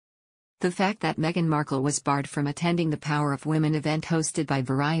The fact that Meghan Markle was barred from attending the Power of Women event hosted by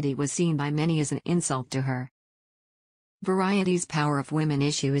Variety was seen by many as an insult to her. Variety's Power of Women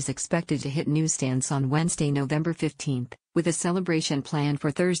issue is expected to hit newsstands on Wednesday, November 15, with a celebration planned for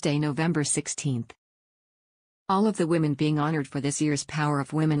Thursday, November 16. All of the women being honored for this year's Power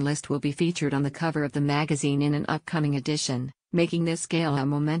of Women list will be featured on the cover of the magazine in an upcoming edition, making this gala a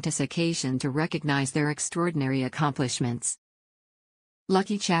momentous occasion to recognize their extraordinary accomplishments.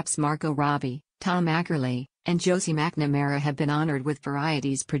 Lucky chaps Margot Robbie, Tom Ackerley, and Josie McNamara have been honored with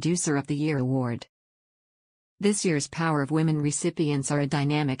Variety's Producer of the Year award. This year's Power of Women recipients are a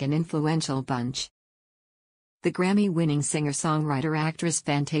dynamic and influential bunch. The Grammy-winning singer-songwriter-actress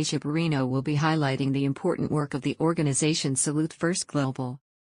Fantasia Barrino will be highlighting the important work of the organization Salute First Global.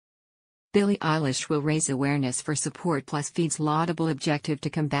 Billie Eilish will raise awareness for Support Plus Feed's laudable objective to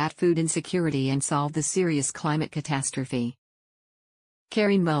combat food insecurity and solve the serious climate catastrophe.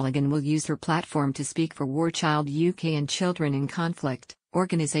 Carey Mulligan will use her platform to speak for War Child UK and Children in Conflict,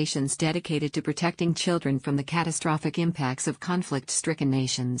 organizations dedicated to protecting children from the catastrophic impacts of conflict-stricken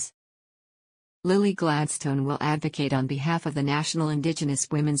nations. Lily Gladstone will advocate on behalf of the National Indigenous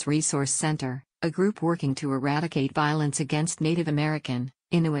Women's Resource Center, a group working to eradicate violence against Native American,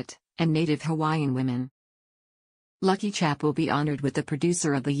 Inuit, and Native Hawaiian women. Lucky Chap will be honored with the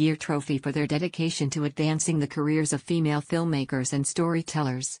Producer of the Year trophy for their dedication to advancing the careers of female filmmakers and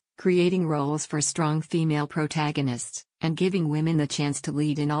storytellers, creating roles for strong female protagonists, and giving women the chance to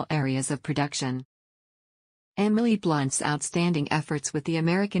lead in all areas of production. Emily Blunt's outstanding efforts with the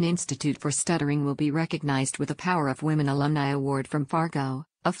American Institute for Stuttering will be recognized with a Power of Women Alumni Award from Fargo,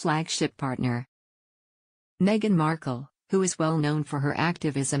 a flagship partner. Meghan Markle, who is well known for her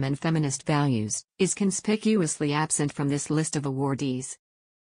activism and feminist values, is conspicuously absent from this list of awardees.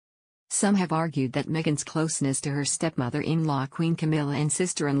 Some have argued that Meghan's closeness to her stepmother-in-law Queen Camilla and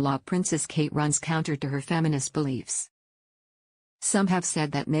sister-in-law Princess Kate runs counter to her feminist beliefs. Some have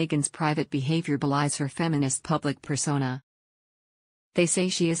said that Meghan's private behavior belies her feminist public persona. They say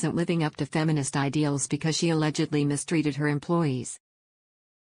she isn't living up to feminist ideals because she allegedly mistreated her employees.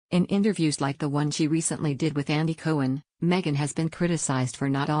 In interviews like the one she recently did with Andy Cohen, Meghan has been criticized for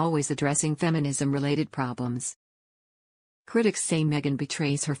not always addressing feminism-related problems. Critics say Meghan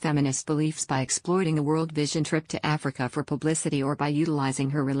betrays her feminist beliefs by exploiting a World Vision trip to Africa for publicity or by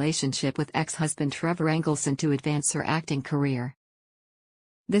utilizing her relationship with ex-husband Trevor Engelson to advance her acting career.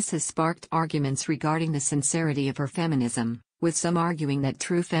 This has sparked arguments regarding the sincerity of her feminism, with some arguing that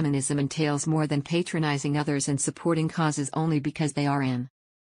true feminism entails more than patronizing others and supporting causes only because they are in.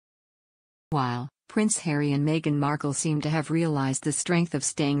 While Prince Harry and Meghan Markle seem to have realized the strength of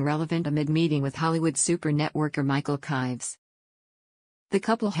staying relevant amid meeting with Hollywood super networker Michael Kives. The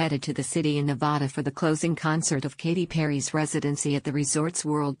couple headed to the city in Nevada for the closing concert of Katy Perry's residency at the resort's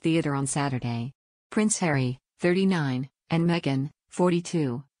World Theater on Saturday. Prince Harry, 39, and Meghan,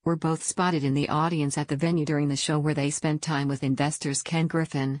 42, were both spotted in the audience at the venue during the show where they spent time with investors Ken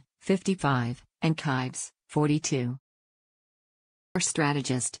Griffin, 55, and Kives, 42. Our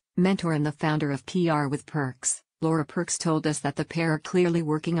strategist, mentor and the founder of PR with Perks, Laura Perks told us that the pair are clearly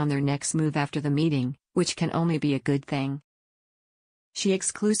working on their next move after the meeting, which can only be a good thing. She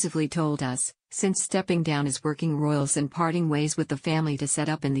exclusively told us, since stepping down as working royals and parting ways with the family to set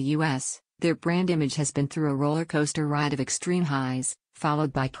up in the US, their brand image has been through a roller coaster ride of extreme highs,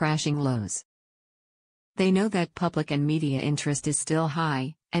 followed by crashing lows. They know that public and media interest is still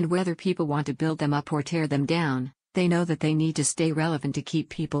high, and whether people want to build them up or tear them down, they know that they need to stay relevant to keep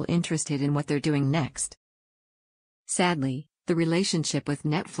people interested in what they're doing next. Sadly, the relationship with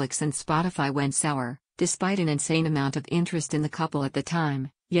Netflix and Spotify went sour, despite an insane amount of interest in the couple at the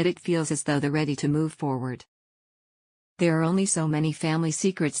time, yet it feels as though they're ready to move forward. There are only so many family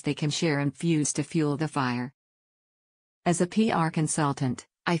secrets they can share and fuse to fuel the fire. As a PR consultant,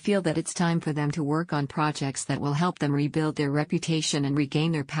 I feel that it's time for them to work on projects that will help them rebuild their reputation and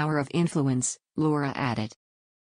regain their power of influence, Laura added.